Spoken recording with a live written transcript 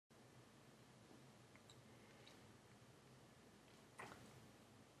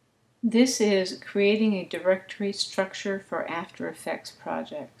This is creating a directory structure for After Effects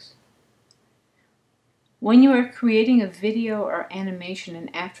projects. When you are creating a video or animation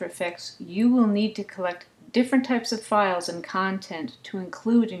in After Effects, you will need to collect different types of files and content to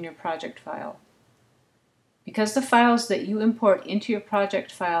include in your project file. Because the files that you import into your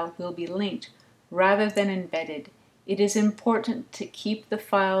project file will be linked rather than embedded, it is important to keep the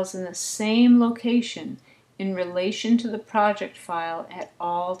files in the same location in relation to the project file at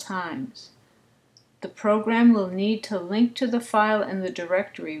all times. The program will need to link to the file in the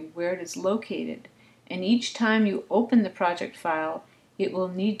directory where it is located, and each time you open the project file, it will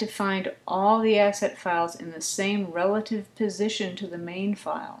need to find all the asset files in the same relative position to the main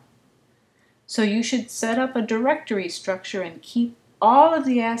file. So you should set up a directory structure and keep all of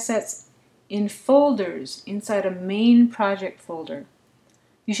the assets in folders inside a main project folder.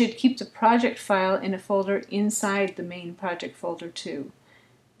 You should keep the project file in a folder inside the main project folder too.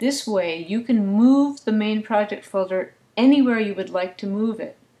 This way you can move the main project folder anywhere you would like to move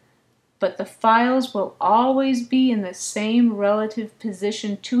it, but the files will always be in the same relative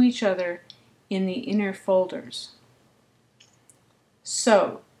position to each other in the inner folders.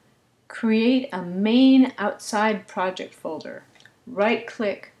 So, create a main outside project folder.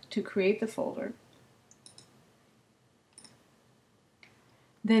 Right-click to create the folder.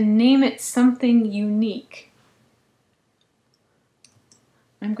 Then name it something unique.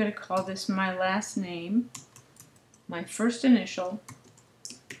 I'm going to call this my last name, my first initial,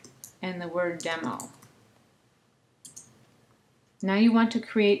 and the word demo. Now you want to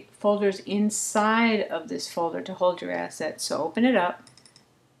create folders inside of this folder to hold your assets. So open it up.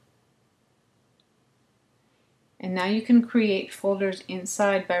 And now you can create folders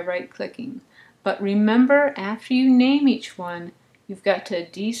inside by right-clicking. But remember, after you name each one, you've got to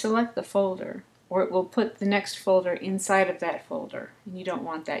deselect the folder, or it will put the next folder inside of that folder. And you don't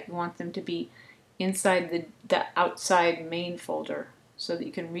want that. You want them to be inside the outside main folder so that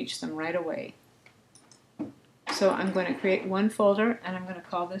you can reach them right away. So I'm going to create one folder, and I'm going to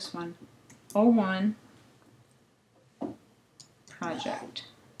call this one 01 Project.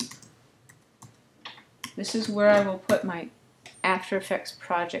 This is where I will put my After Effects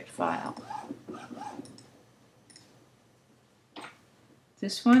project file.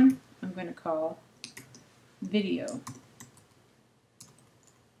 This one I'm going to call Video.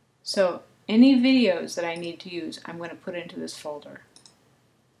 So any videos that I need to use, I'm going to put into this folder.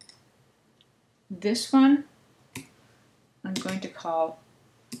 This one I'm going to call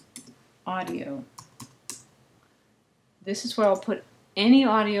Audio. This is where I'll put any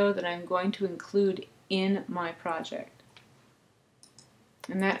audio that I'm going to include in my project.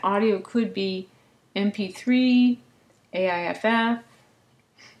 And that audio could be MP3, AIFF,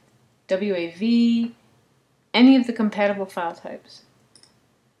 WAV, any of the compatible file types.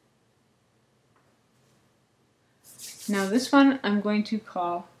 Now this one I'm going to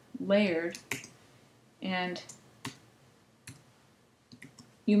call Layered, and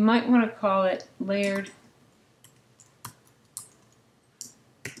you might want to call it Layered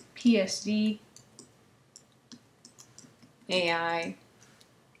PSD AI,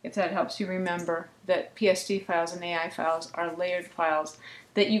 if that helps you remember that PSD files and AI files are layered files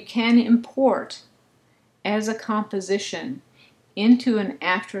that you can import as a composition into an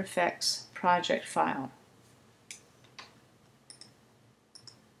After Effects project file.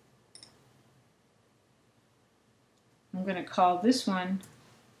 I'm going to call this one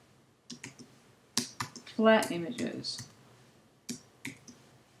Flat Images.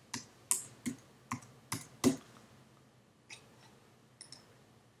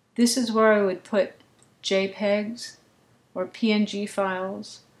 This is where I would put JPEGs or PNG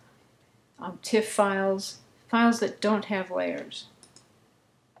files, TIFF files, files that don't have layers.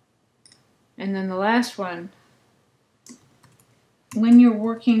 And then the last one, when you're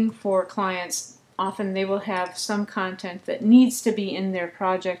working for clients, often they will have some content that needs to be in their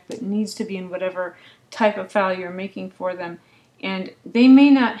project, that needs to be in whatever type of file you're making for them, and they may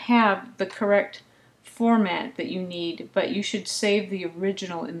not have the correct format that you need, but you should save the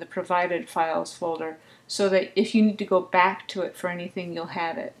original in the provided files folder so that if you need to go back to it for anything, you'll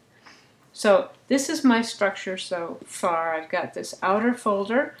have it. So this is my structure so far. I've got this outer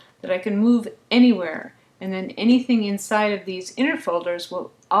folder that I can move anywhere, and then anything inside of these inner folders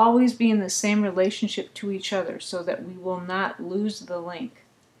will always be in the same relationship to each other so that we will not lose the link.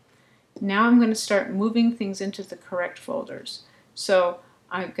 Now I'm going to start moving things into the correct folders. So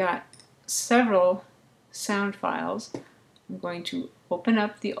I've got several sound files. I'm going to open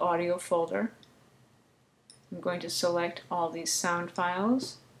up the audio folder. I'm going to select all these sound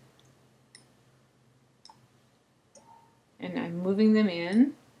files, and I'm moving them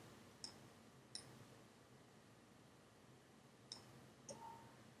in.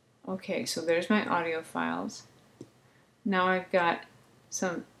 Okay, so there's my audio files. Now I've got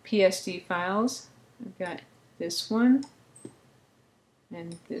some PSD files. I've got this one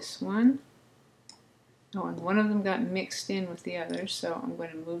and this one. Oh, and one of them got mixed in with the others, so I'm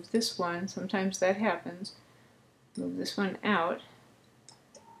going to move this one. Sometimes that happens. Move this one out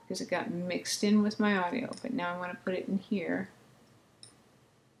because it got mixed in with my audio, but now I want to put it in here.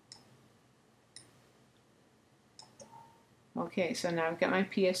 Okay, so now I've got my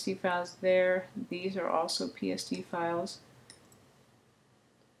PSD files there. These are also PSD files.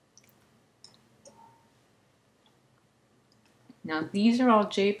 Now these are all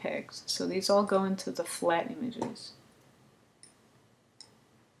JPEGs, so these all go into the flat images.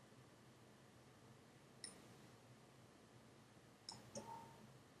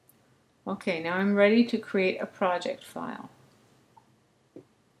 Okay, now I'm ready to create a project file.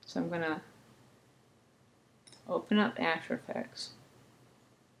 So I'm going to open up After Effects.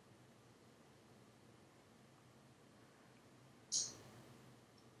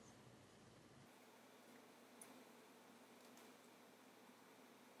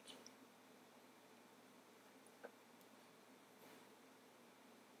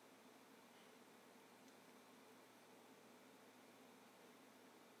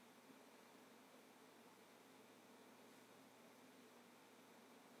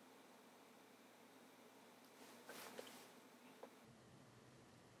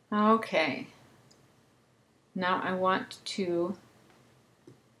 Okay, now I want to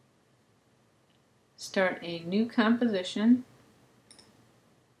start a new composition.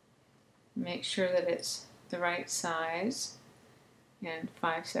 Make sure that it's the right size and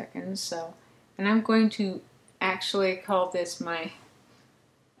 5 seconds. So, and I'm going to actually call this my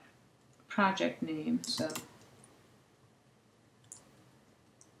project name. So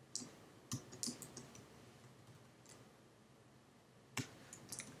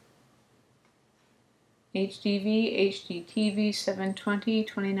HDV, HDTV 720,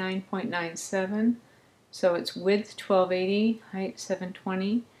 29.97. So it's width 1280, height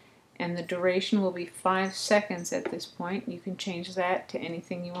 720, and the duration will be 5 seconds at this point. You can change that to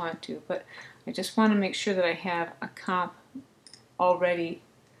anything you want to, but I just want to make sure that I have a comp already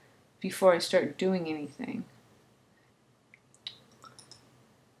before I start doing anything.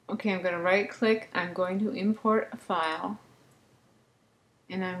 Okay, I'm going to right click, I'm going to import a file,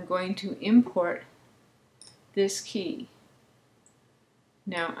 and I'm going to import this key.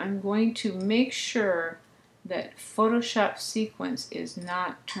 Now I'm going to make sure that Photoshop sequence is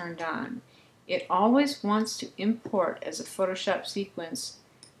not turned on. It always wants to import as a Photoshop sequence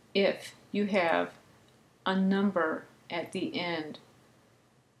if you have a number at the end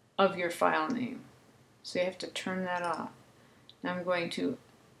of your file name. So you have to turn that off. Now I'm going to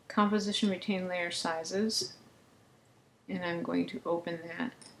Composition Retain Layer Sizes, and I'm going to open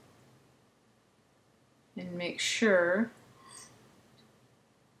that and make sure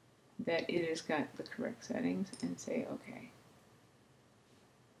that it has got the correct settings and say OK.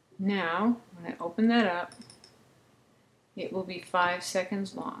 Now, when I open that up, it will be 5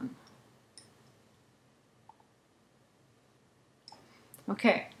 seconds long.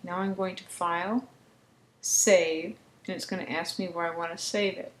 Okay, now I'm going to File, Save, and it's going to ask me where I want to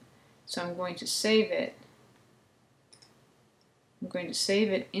save it. So I'm going to save it. I'm going to save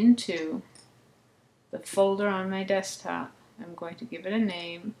it into the folder on my desktop. I'm going to give it a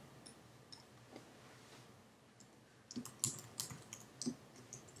name.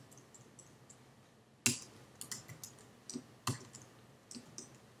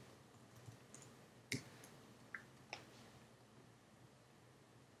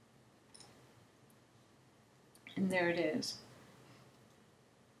 And there it is.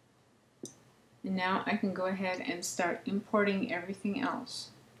 And now I can go ahead and start importing everything else.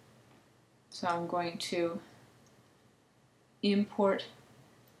 So I'm going to import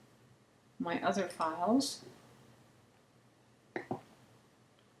my other files. And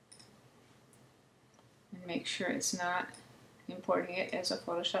make sure it's not importing it as a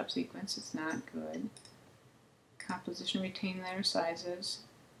Photoshop sequence. It's not good. Composition Retain Layer Sizes.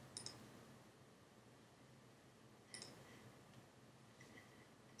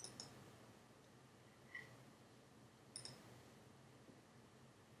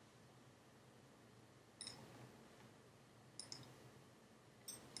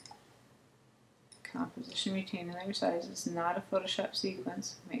 Composition Retain Layer Sizes, not a Photoshop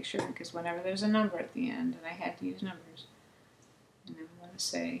sequence. Make sure, because whenever there's a number at the end, and I had to use numbers, and I'm going to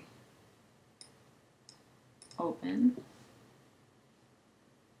say open,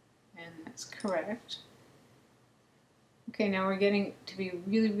 and that's correct. Okay, now we're getting to be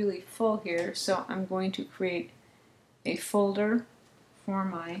really full here, so I'm going to create a folder for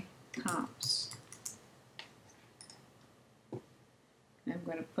my comps. And I'm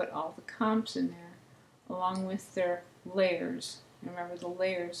going to put all the comps in there along with their layers. Remember, the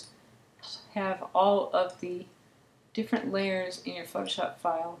layers have all of the different layers in your Photoshop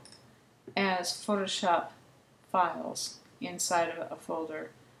file as Photoshop files inside of a folder,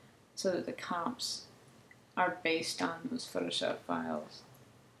 so that the comps are based on those Photoshop files.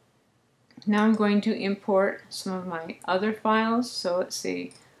 Now I'm going to import some of my other files. So let's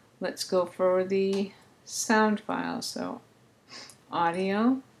see, let's go for the sound file. So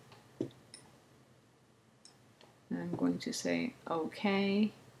audio, and I'm going to say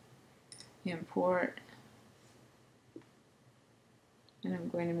OK, import, and I'm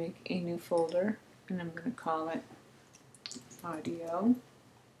going to make a new folder, and I'm going to call it audio.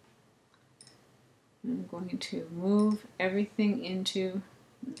 I'm going to move everything into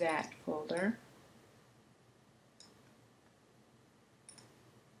that folder.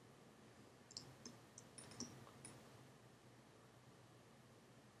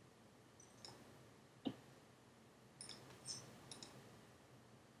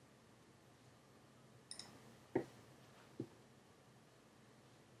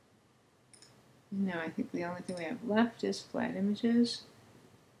 Now I think the only thing we have left is flat images.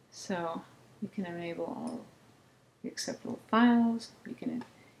 So you can enable all the acceptable files. You can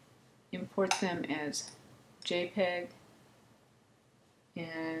import them as JPEG,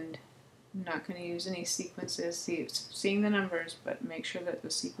 and I'm not going to use any sequences. See, it's seeing the numbers, but make sure that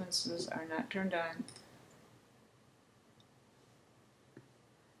the sequences are not turned on.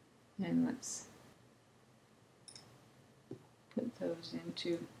 And let's put those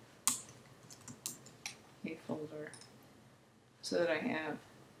into a folder so that I have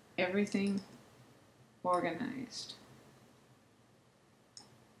everything organized.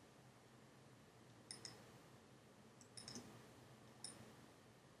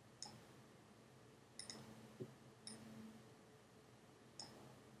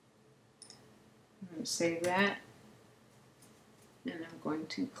 I'm going to save that, and I'm going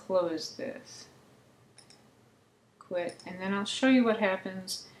to close this. Quit, and then I'll show you what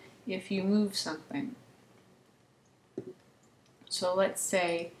happens if you move something. So let's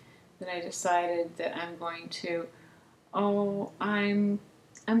say that I decided that I'm going to, I'm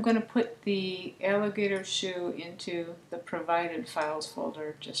going to put the alligator shoe into the provided files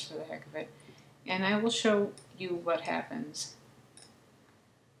folder just for the heck of it, and I will show you what happens.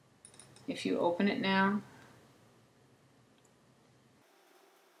 If you open it now,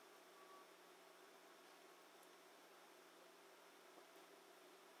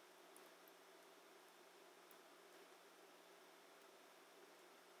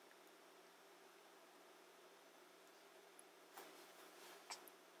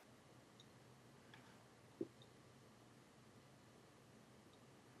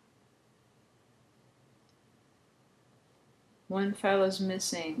 one file is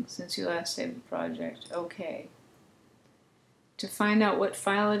missing since you last saved the project. Okay. To find out what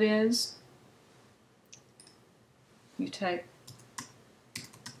file it is, you type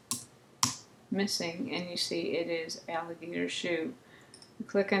missing and you see it is alligator shoe. You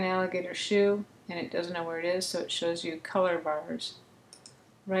click on alligator shoe and it doesn't know where it is, so it shows you color bars.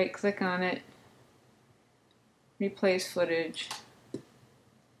 Right click on it, replace footage,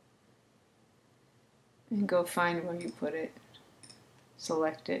 and go find where you put it.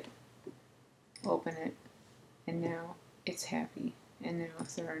 Select it, open it, and now it's happy. And now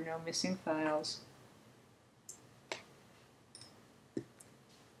if there are no missing files,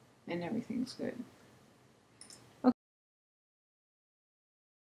 and everything's good.